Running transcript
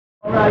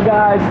Alright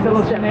guys, tell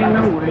us your name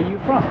and where are you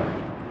from?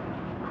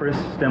 Chris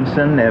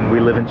Stimson, and we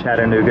live in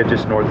Chattanooga,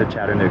 just north of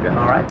Chattanooga.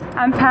 Alright.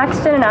 I'm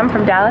Paxton and I'm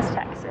from Dallas,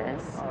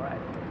 Texas. Alright.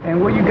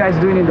 And what are you guys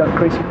doing in that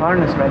crazy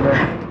harness right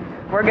there?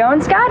 We're going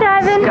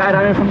skydiving.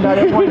 Skydiving from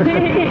that point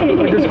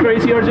with this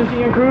crazy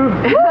Argentinian crew.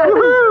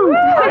 Woohoo!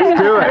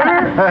 Let's do it.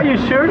 Are you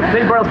sure?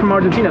 They brought us from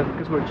Argentina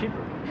because we're cheaper.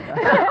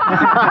 Alright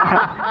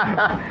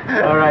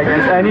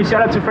guys, any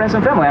shout out to friends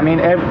and family? I mean,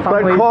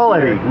 family. But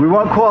quality. We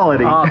want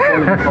quality.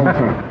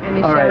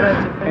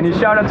 Any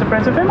shout out to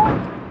friends and family?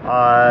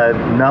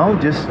 No,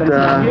 just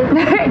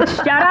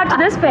shout out to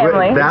this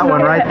family. That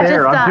one right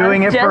there. Just I'm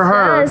doing it for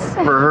her,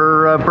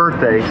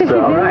 birthday.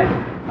 So. All right.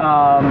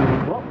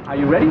 Well, are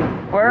you ready?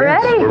 We're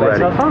ready. We're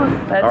ready. Let's have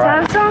fun. Let's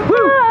have some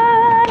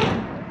fun.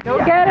 Go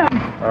get them.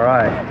 All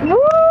right.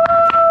 Woo!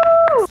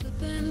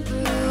 Slipping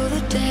through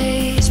the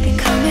days,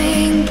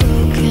 becoming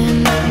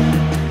broken.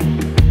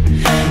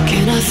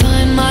 Can I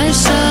find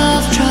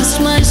myself,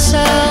 trust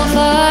myself? I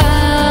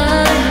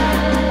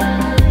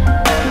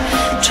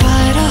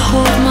try to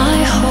hold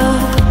my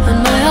hope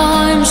and my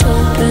arms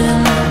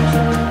open.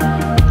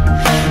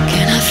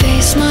 Can I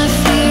face my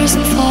fears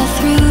and fall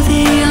through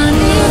the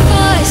unknown? If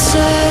I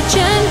search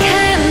and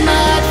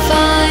cannot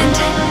find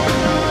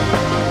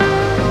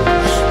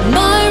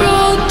my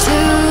road to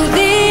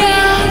the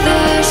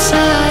other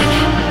side,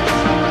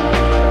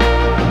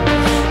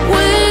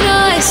 when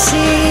I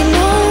see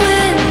no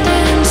end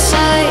in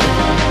sight,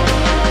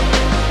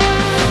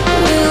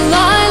 will I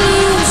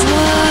lose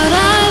what I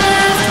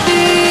left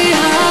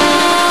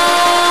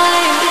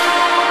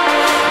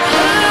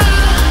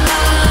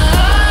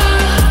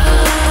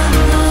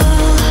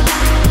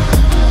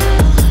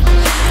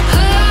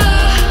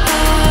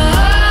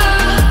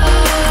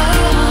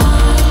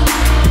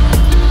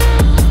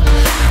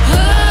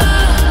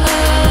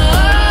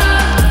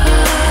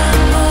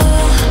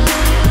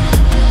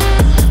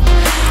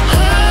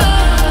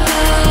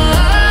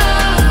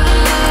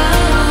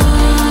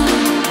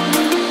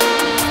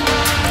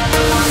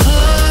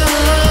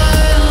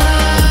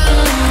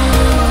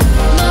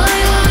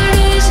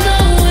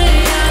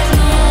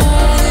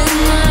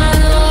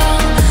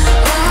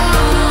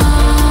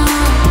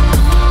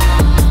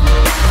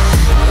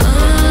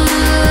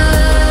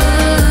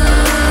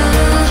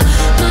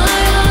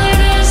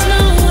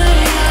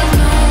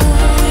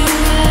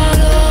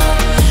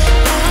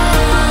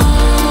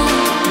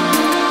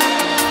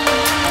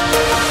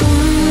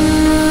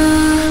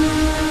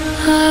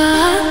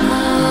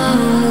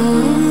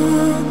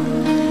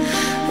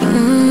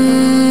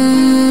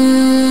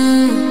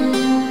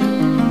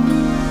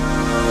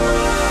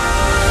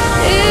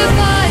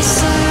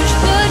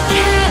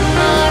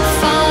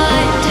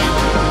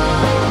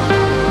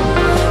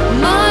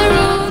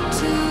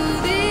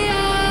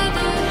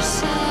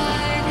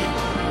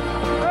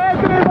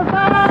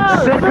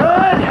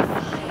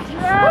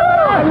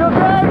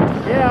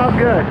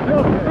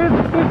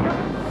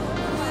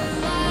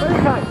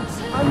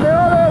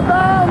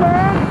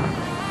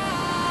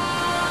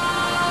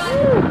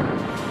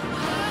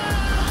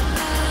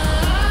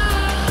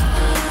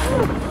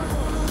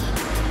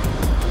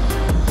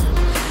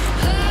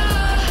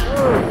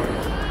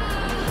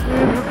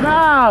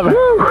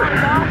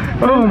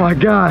Oh my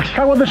gosh.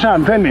 How was the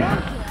sun? Tell me.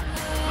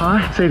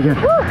 Huh? Say it again.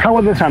 How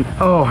was the sun?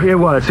 Oh, it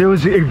was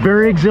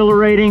very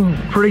exhilarating.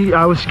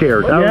 I was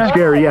scared. I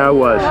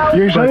was.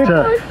 You enjoyed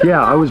it?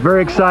 Yeah, I was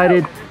very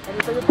excited.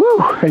 Woo!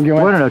 Thank you.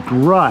 What a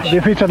rush.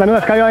 This is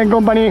Chattanooga Skydiving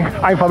Company.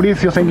 I'm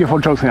Fabricio. Thank you for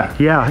choosing us.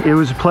 Yeah, it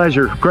was a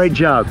pleasure. Great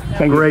job.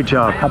 Thank you. Great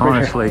job, Appreciate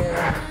it. honestly.